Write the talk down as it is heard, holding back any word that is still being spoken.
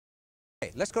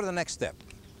Okay, let's go to the next step.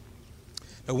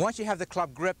 Now, once you have the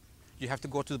club grip, you have to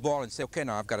go to the ball and say, okay,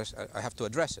 now I have to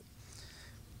address it.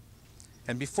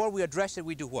 And before we address it,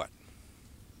 we do what?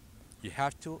 You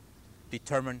have to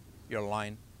determine your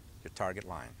line, your target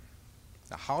line.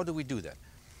 Now, how do we do that?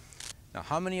 Now,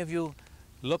 how many of you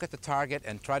look at the target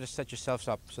and try to set yourselves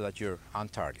up so that you're on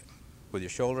target? With your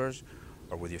shoulders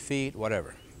or with your feet,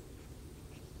 whatever.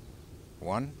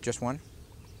 One, just one?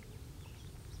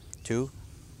 Two?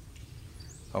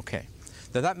 Okay.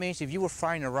 Now that means if you were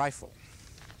firing a rifle,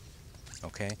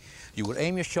 okay, you would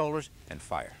aim your shoulders and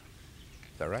fire.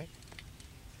 Is that right?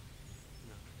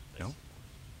 No?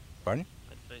 Pardon?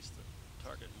 I'd face the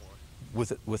target more.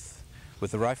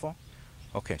 With the rifle?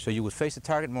 Okay, so you would face the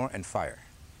target more and fire.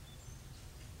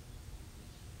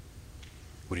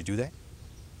 Would you do that?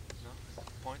 No,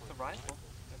 point the rifle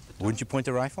at the Wouldn't you point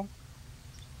the rifle?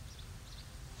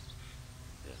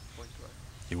 Yeah, point the rifle.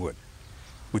 You would.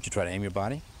 Would you try to aim your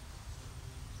body?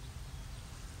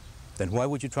 Then why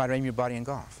would you try to aim your body in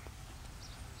golf?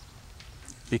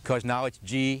 Because now it's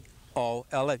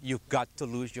G-O-L-F. You've got to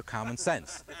lose your common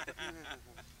sense.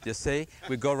 You see?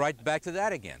 We go right back to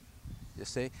that again. You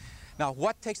see? Now,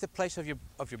 what takes the place of your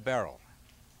barrel?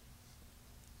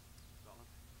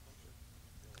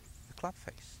 The club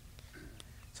face.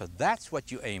 So that's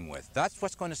what you aim with. That's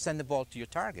what's going to send the ball to your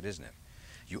target, isn't it?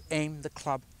 You aim the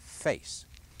club face.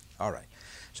 All right.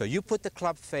 So you put the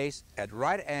club face at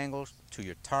right angles to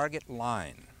your target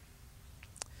line.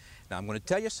 Now, I'm going to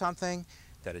tell you something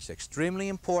that is extremely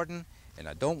important, and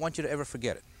I don't want you to ever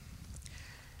forget it.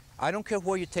 I don't care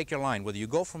where you take your line, whether you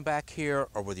go from back here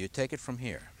or whether you take it from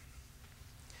here.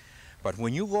 But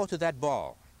when you go to that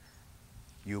ball,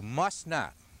 you must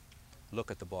not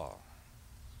look at the ball.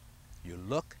 You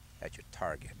look at your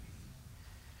target.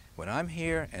 When I'm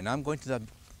here and I'm going to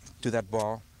that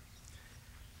ball,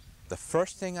 the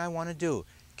first thing I want to do,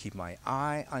 keep my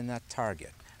eye on that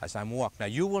target as I'm walking. Now,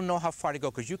 you will know how far to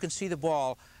go because you can see the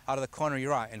ball out of the corner of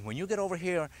your eye. And when you get over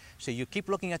here, so you keep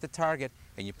looking at the target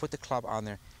and you put the club on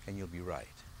there and you'll be right.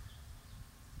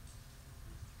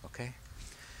 Okay?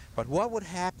 But what would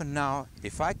happen now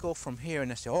if I go from here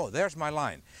and I say, oh, there's my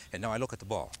line, and now I look at the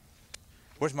ball.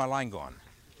 Where's my line gone?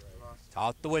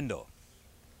 Out the window.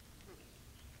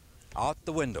 Out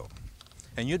the window.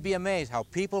 And you'd be amazed how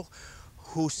people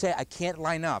who say, I can't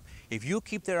line up, if you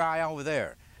keep their eye over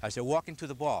there as they're walking to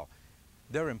the ball,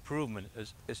 their improvement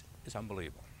is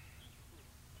unbelievable.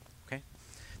 Okay?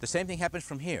 The same thing happens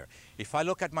from here. If I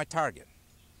look at my target,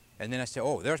 and then I say,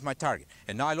 oh, there's my target,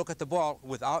 and now I look at the ball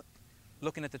without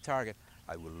looking at the target,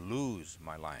 I will lose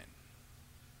my line.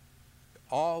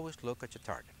 Always look at your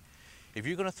target. If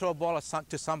you're going to throw a ball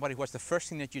to somebody, what's the first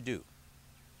thing that you do?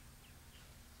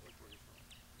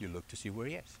 You look to see where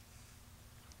he is.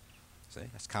 See,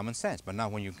 that's common sense. But now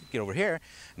when you get over here,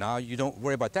 now you don't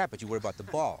worry about that, but you worry about the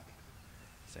ball.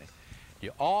 See,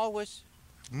 you always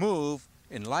move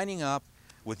in lining up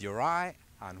with your eye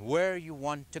on where you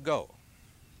want to go,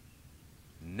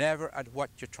 never at what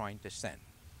you're trying to send.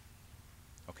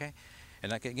 Okay?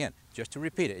 And like again, just to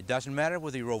repeat it, it doesn't matter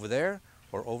whether you're over there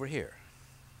or over here.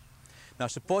 Now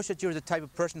suppose that you're the type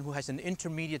of person who has an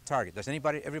intermediate target. Does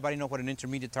everybody know what an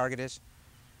intermediate target is?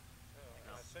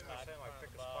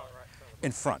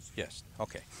 In front, yes.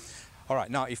 Okay. All right.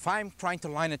 Now, if I'm trying to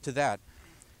line it to that,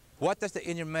 what does the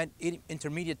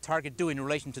intermediate target do in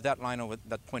relation to that line over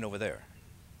that point over there?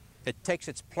 It takes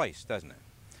its place, doesn't it?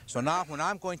 So now, when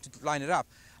I'm going to line it up,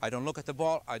 I don't look at the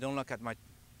ball. I don't look at my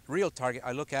real target.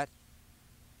 I look at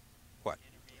what?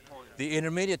 The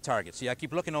intermediate target. See, I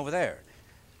keep looking over there.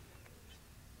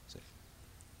 See?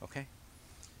 Okay.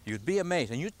 You'd be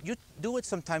amazed, and you do it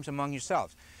sometimes among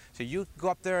yourselves. So you go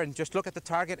up there and just look at the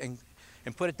target and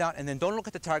put it down, and then don't look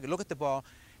at the target, look at the ball,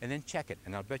 and then check it.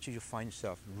 And I'll bet you'll find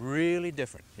yourself really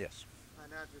different. Yes?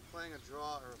 Now, if you're playing a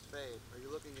draw or a fade, are you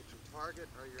looking at your target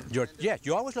or your Yes,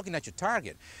 you're always looking at your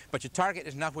target, but your target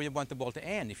is not where you want the ball to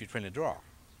end if you're trying to draw.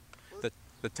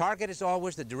 The target is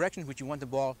always the direction in which you want the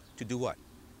ball to do what?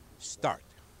 Start.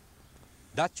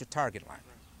 That's your target line.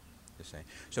 You see?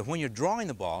 So when you're drawing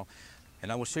the ball,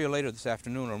 and I will show you later this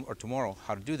afternoon or tomorrow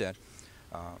how to do that,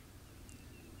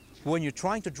 when you're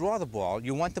trying to draw the ball,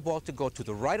 you want the ball to go to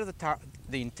the right of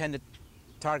the intended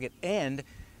target end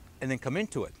and then come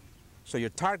into it. So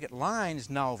your target line is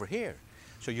now over here.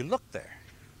 So you look there,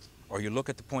 or you look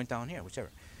at the point down here, whichever.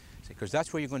 Because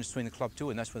that's where you're going to swing the club to,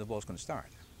 and that's where the ball's going to start.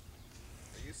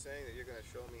 Are you saying that you're going to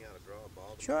show me how to draw a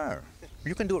ball? Sure.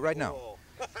 You can do it right now.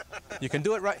 You can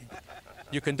do it right.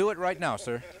 You can do it right now,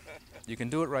 sir. You can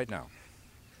do it right now.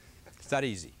 It's that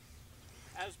easy.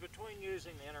 As between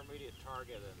using the intermediate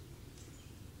target and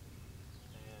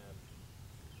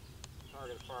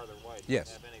target farther away. Do Yes.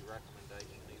 you have any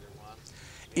recommendation, either one?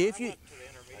 If I you, went to the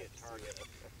intermediate target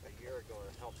a year ago,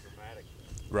 it helped dramatically.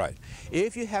 right.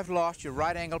 If you have lost your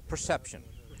right angle perception,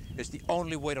 it's the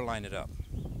only way to line it up.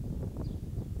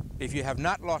 If you have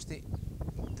not lost the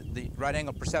right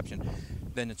angle perception,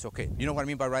 then it's okay. You know what I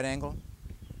mean by right angle?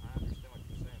 I understand what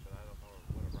you're saying, but I don't know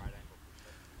what a right angle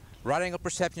perception is. Right angle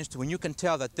perception is to when you can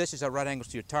tell that this is a right angle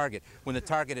to your target when the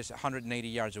target is 180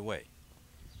 yards away.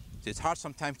 It's hard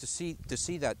sometimes to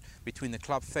see that between the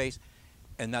club face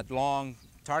and that long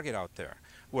target out there,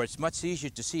 where it's much easier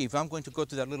to see. If I'm going to go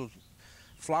to that little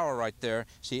flower right there,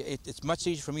 see, it's much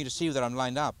easier for me to see that I'm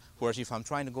lined up, whereas if I'm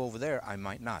trying to go over there, I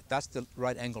might not. That's the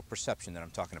right angle perception that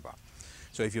I'm talking about.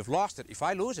 So if you've lost it, if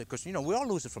I lose it, because, you know, we all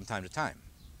lose it from time to time.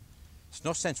 There's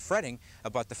no sense fretting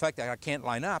about the fact that I can't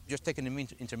line up. Just take an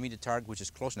intermediate target, which is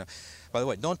close enough. By the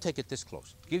way, don't take it this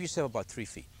close. Give yourself about 3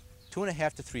 feet.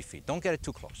 2.5 to 3 feet. Don't get it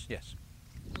too close. Yes?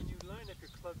 When you line up your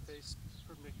club face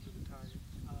perpendicular to the target,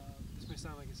 this may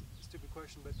sound like a stupid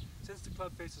question, but since the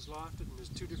club face is lofted and there's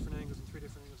 2 different angles and 3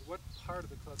 different angles, what part of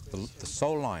the club face? The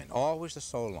sole line. Always the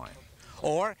sole line.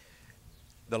 Or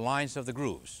the lines of the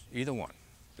grooves. Either one.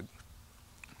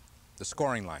 The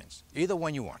scoring lines. Either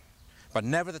one you want. But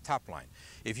never the top line.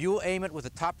 If you aim it with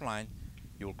the top line,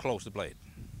 you will close the blade.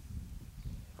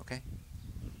 Okay?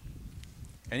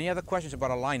 Any other questions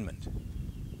about alignment?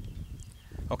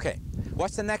 Okay.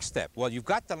 What's the next step? Well, you've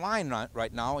got the line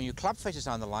right now, and your club face is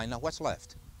on the line. Now, what's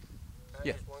left?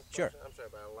 Yeah, sure. I'm sorry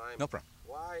about alignment. No problem.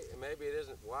 Why, maybe it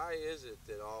isn't, why is it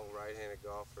that all right-handed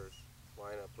golfers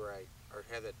line up right, or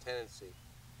have that tendency?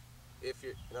 If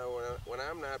you're, you know, when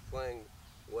I'm not playing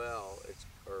well,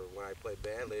 or when I play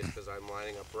badly, it's because I'm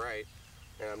lining up right,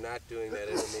 and I'm not doing that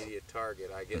intermediate target.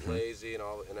 I get lazy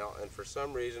and for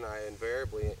some reason I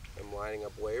invariably am lining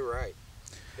up way right.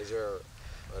 Is there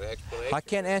an explanation? I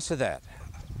can't answer that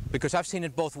because I've seen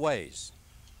it both ways.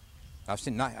 I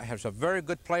had a very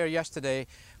good player yesterday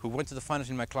who went to the finals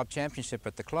in my club championship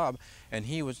at the club, and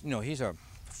he was, you know, he's a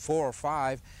 4 or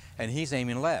 5, and he's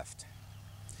aiming left.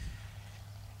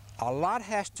 A lot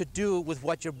has to do with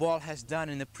what your ball has done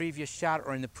in the previous shot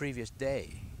or in the previous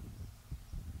day.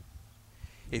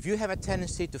 If you have a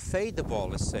tendency to fade the ball,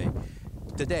 let's say,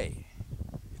 today,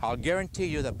 I'll guarantee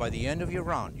you that by the end of your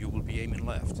round, you will be aiming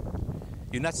left.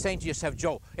 You're not saying to yourself,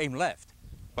 Joe, aim left,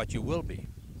 but you will be.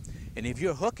 And if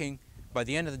you're hooking, by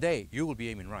the end of the day, you will be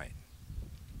aiming right.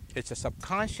 It's a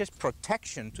subconscious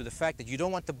protection to the fact that you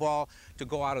don't want the ball to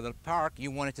go out of the park.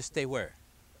 You want it to stay where?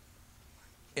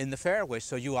 In the fairway,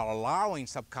 so you are allowing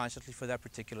subconsciously for that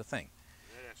particular thing.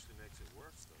 That actually makes it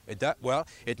worse, though. It does, well,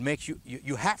 it makes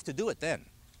you have to do it then.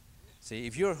 See,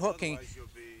 if you're hooking, Otherwise you'll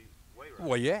be way right.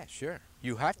 well, yeah, sure.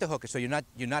 You have to hook it, so you're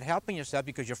not helping yourself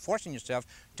because you're forcing yourself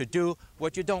to do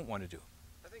what you don't want to do.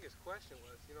 I think his question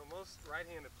was, you know, most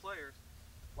right-handed players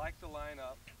like to line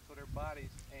up so their body's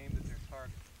aimed at their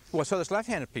target. Well, so does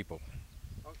left-handed people,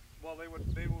 Oh, well, they would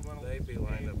want to. They'd be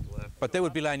lined up left. but they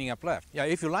would be lining up left. Yeah,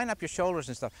 if you line up your shoulders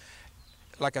and stuff,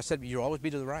 like I said, you'll always be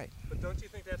to the right. But don't you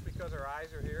think that's because our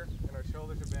eyes are here and our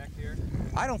shoulders are back here?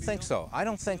 I don't think so. I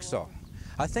don't think so.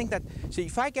 I think that, see,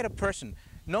 if I get a person,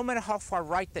 no matter how far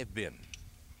right they've been,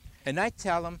 and I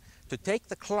tell them to take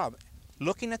the club,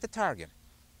 looking at the target,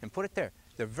 and put it there,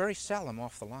 they're very seldom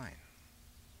off the line.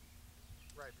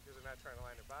 Right, because they're not trying to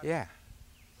line their body. Yeah.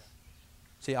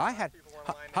 See, I had, People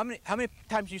wanna line how many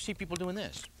times do you see people doing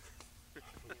this?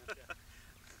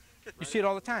 You see it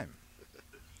all the time.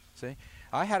 See,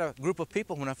 I had a group of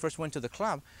people when I first went to the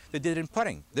club that did it in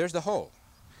putting. There's the hole,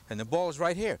 and the ball is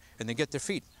right here, and they get their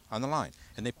feet on the line,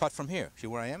 and they putt from here. See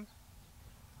where I am?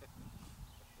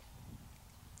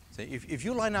 See, if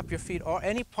you line up your feet or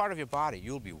any part of your body,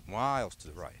 you'll be miles to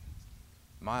the right.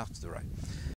 Miles to the right.